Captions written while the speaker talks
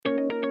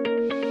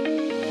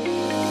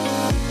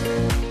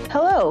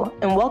Hello,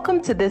 and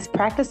welcome to this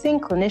Practicing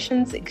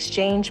Clinicians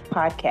Exchange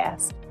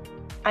podcast.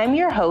 I'm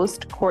your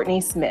host, Courtney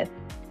Smith.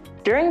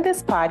 During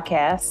this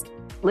podcast,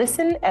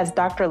 listen as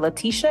Dr.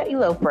 Leticia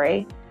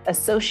Ilopre,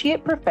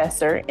 Associate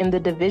Professor in the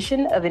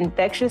Division of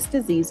Infectious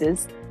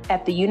Diseases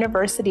at the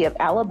University of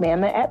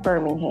Alabama at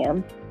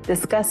Birmingham,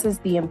 discusses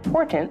the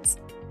importance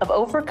of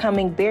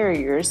overcoming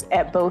barriers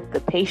at both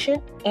the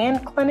patient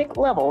and clinic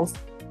levels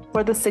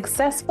for the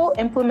successful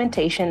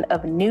implementation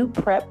of new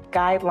PrEP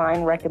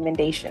guideline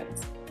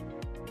recommendations.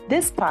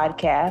 This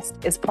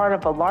podcast is part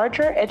of a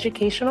larger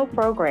educational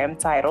program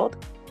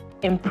titled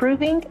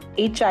Improving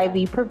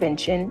HIV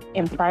Prevention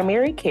in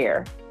Primary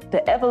Care,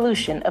 the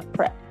Evolution of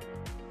PrEP.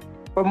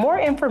 For more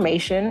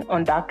information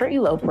on Dr.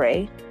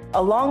 Ilopre,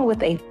 along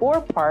with a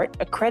 4-part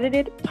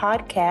accredited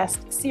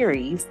podcast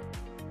series,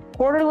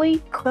 quarterly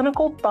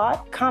clinical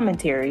thought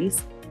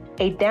commentaries,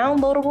 a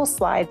downloadable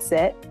slide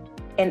set,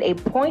 and a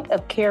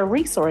point-of-care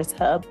resource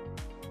hub,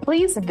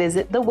 please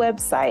visit the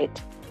website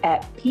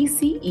at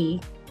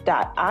pce.is/PrEP.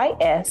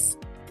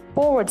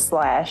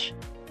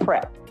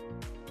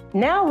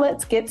 Now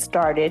let's get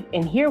started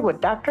and hear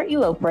what Dr.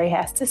 Ilopre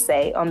has to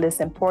say on this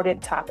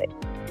important topic.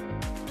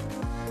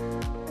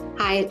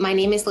 Hi, my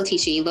name is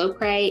Leticia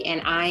Ilopre,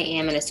 and I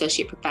am an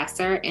associate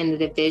professor in the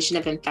Division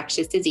of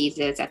Infectious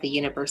Diseases at the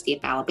University of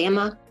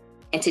Alabama.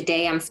 And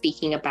today I'm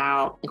speaking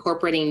about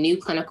incorporating new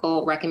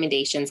clinical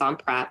recommendations on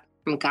PrEP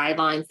from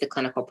guidelines to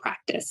clinical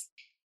practice.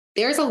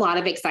 There's a lot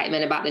of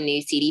excitement about the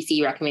new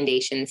CDC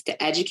recommendations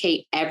to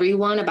educate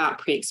everyone about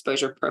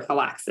pre-exposure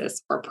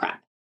prophylaxis, or PrEP.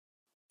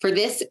 For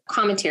this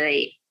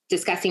commentary,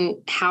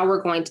 discussing how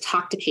we're going to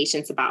talk to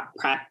patients about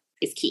PrEP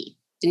is key.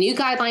 The new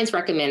guidelines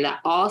recommend that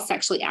all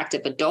sexually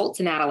active adults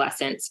and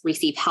adolescents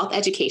receive health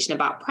education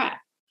about PrEP.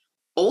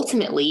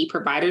 Ultimately,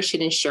 providers should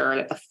ensure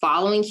that the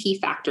following key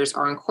factors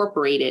are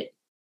incorporated.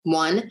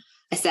 1,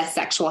 assess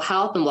sexual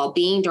health and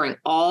well-being during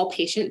all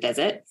patient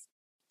visits.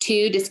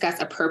 2,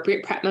 discuss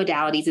appropriate PrEP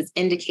modalities as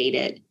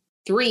indicated.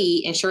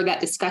 3, ensure that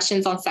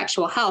discussions on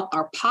sexual health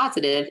are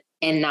positive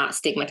and not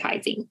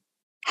stigmatizing.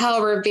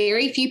 However,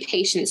 very few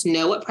patients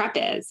know what PrEP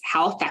is,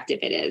 how effective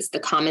it is, the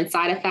common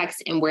side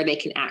effects, and where they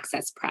can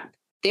access PrEP.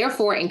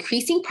 Therefore,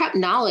 increasing PrEP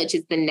knowledge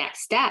is the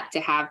next step to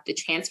have the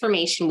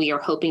transformation we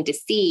are hoping to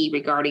see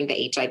regarding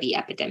the HIV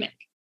epidemic.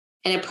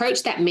 An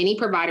approach that many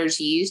providers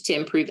use to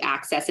improve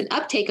access and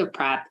uptake of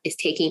PrEP is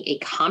taking a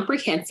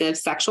comprehensive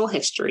sexual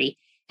history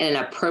in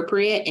an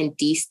appropriate and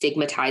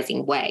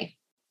destigmatizing way.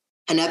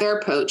 Another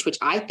approach, which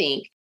I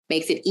think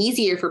makes it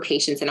easier for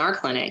patients in our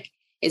clinic,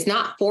 is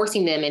not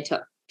forcing them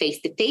into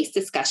face-to-face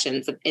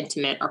discussions of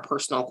intimate or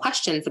personal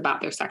questions about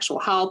their sexual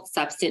health,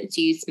 substance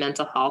use,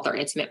 mental health, or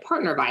intimate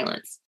partner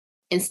violence.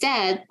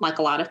 Instead, like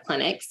a lot of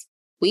clinics,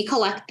 we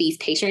collect these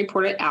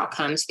patient-reported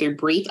outcomes through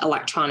brief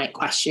electronic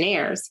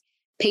questionnaires.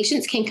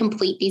 Patients can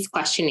complete these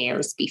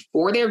questionnaires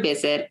before their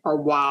visit or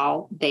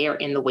while they are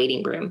in the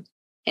waiting room.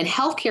 And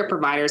healthcare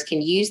providers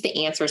can use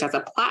the answers as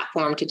a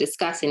platform to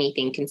discuss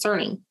anything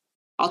concerning.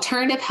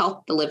 Alternative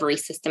health delivery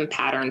system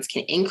patterns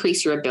can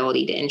increase your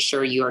ability to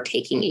ensure you are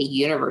taking a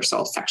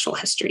universal sexual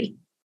history.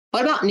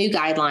 What about new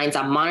guidelines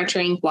on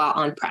monitoring while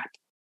on PrEP?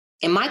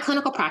 In my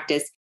clinical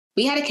practice,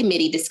 we had a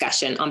committee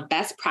discussion on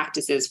best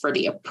practices for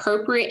the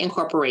appropriate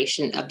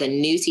incorporation of the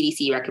new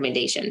CDC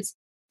recommendations,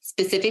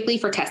 specifically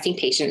for testing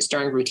patients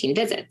during routine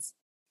visits.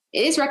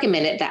 It is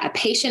recommended that a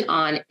patient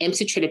on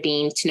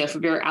amitriptyline,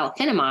 tenofovir,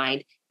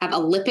 alafenamide have a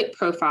lipid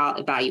profile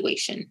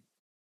evaluation.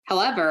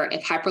 However,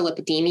 if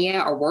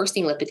hyperlipidemia or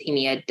worsening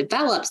lipidemia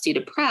develops due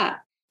to PrEP,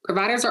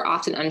 providers are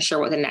often unsure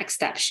what the next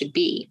step should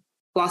be.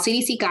 While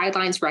CDC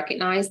guidelines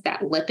recognize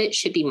that lipids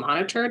should be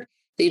monitored,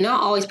 they do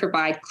not always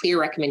provide clear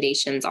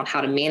recommendations on how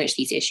to manage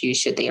these issues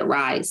should they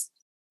arise.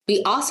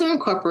 We also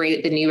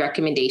incorporated the new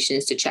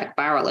recommendations to check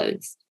viral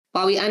loads.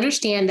 While we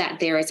understand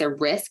that there is a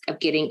risk of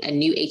getting a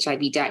new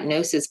HIV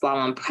diagnosis while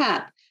on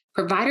PrEP,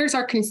 providers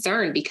are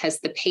concerned because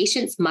the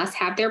patients must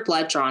have their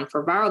blood drawn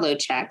for viral load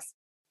checks,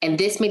 and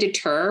this may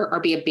deter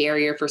or be a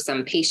barrier for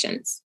some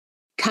patients.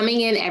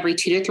 Coming in every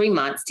 2 to 3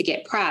 months to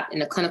get PrEP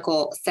in a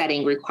clinical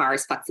setting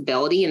requires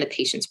flexibility in the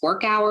patient's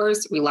work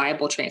hours,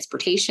 reliable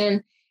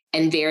transportation,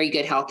 and very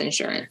good health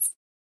insurance.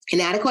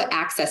 Inadequate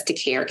access to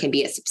care can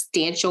be a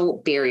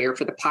substantial barrier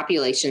for the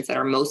populations that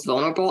are most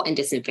vulnerable and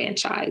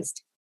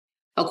disenfranchised.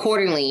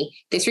 Accordingly,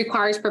 this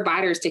requires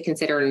providers to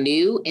consider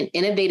new and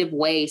innovative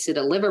ways to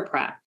deliver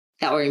PrEP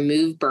that will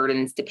remove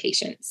burdens to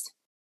patients.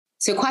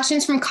 So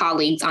questions from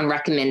colleagues on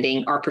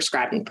recommending or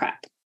prescribing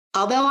PrEP.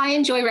 Although I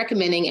enjoy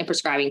recommending and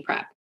prescribing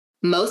PrEP,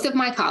 most of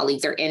my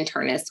colleagues are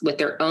internists with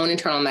their own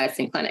internal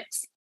medicine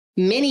clinics.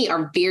 Many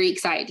are very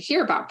excited to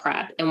hear about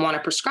PrEP and want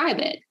to prescribe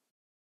it,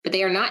 but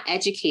they are not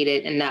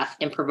educated enough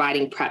in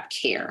providing PrEP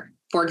care.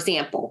 For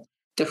example,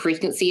 the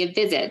frequency of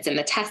visits and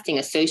the testing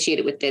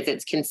associated with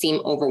visits can seem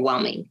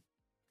overwhelming.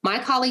 My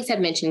colleagues have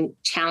mentioned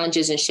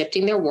challenges in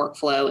shifting their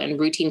workflow and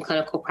routine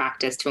clinical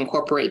practice to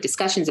incorporate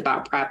discussions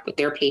about PrEP with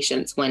their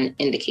patients when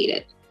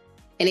indicated.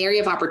 An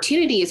area of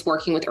opportunity is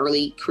working with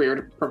early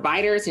career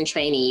providers and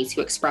trainees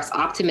who express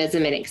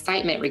optimism and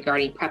excitement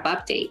regarding PrEP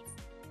updates.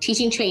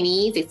 teaching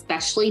trainees,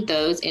 especially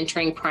those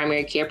entering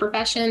primary care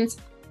professions,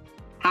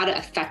 how to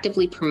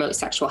effectively promote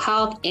sexual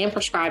health and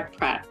prescribe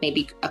PrEP may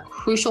be a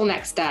crucial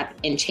next step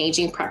in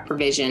changing PrEP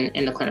provision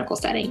in the clinical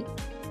setting.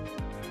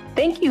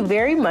 Thank you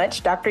very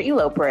much, Dr.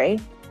 Ilopre,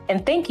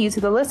 and thank you to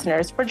the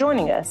listeners for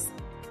joining us.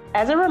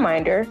 As a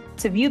reminder,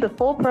 to view the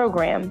full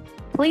program,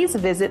 please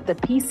visit the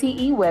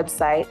PCE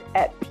website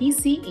at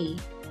pce.is/PrEP.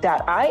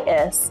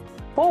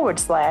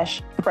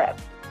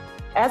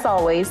 As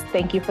always,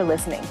 thank you for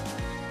listening.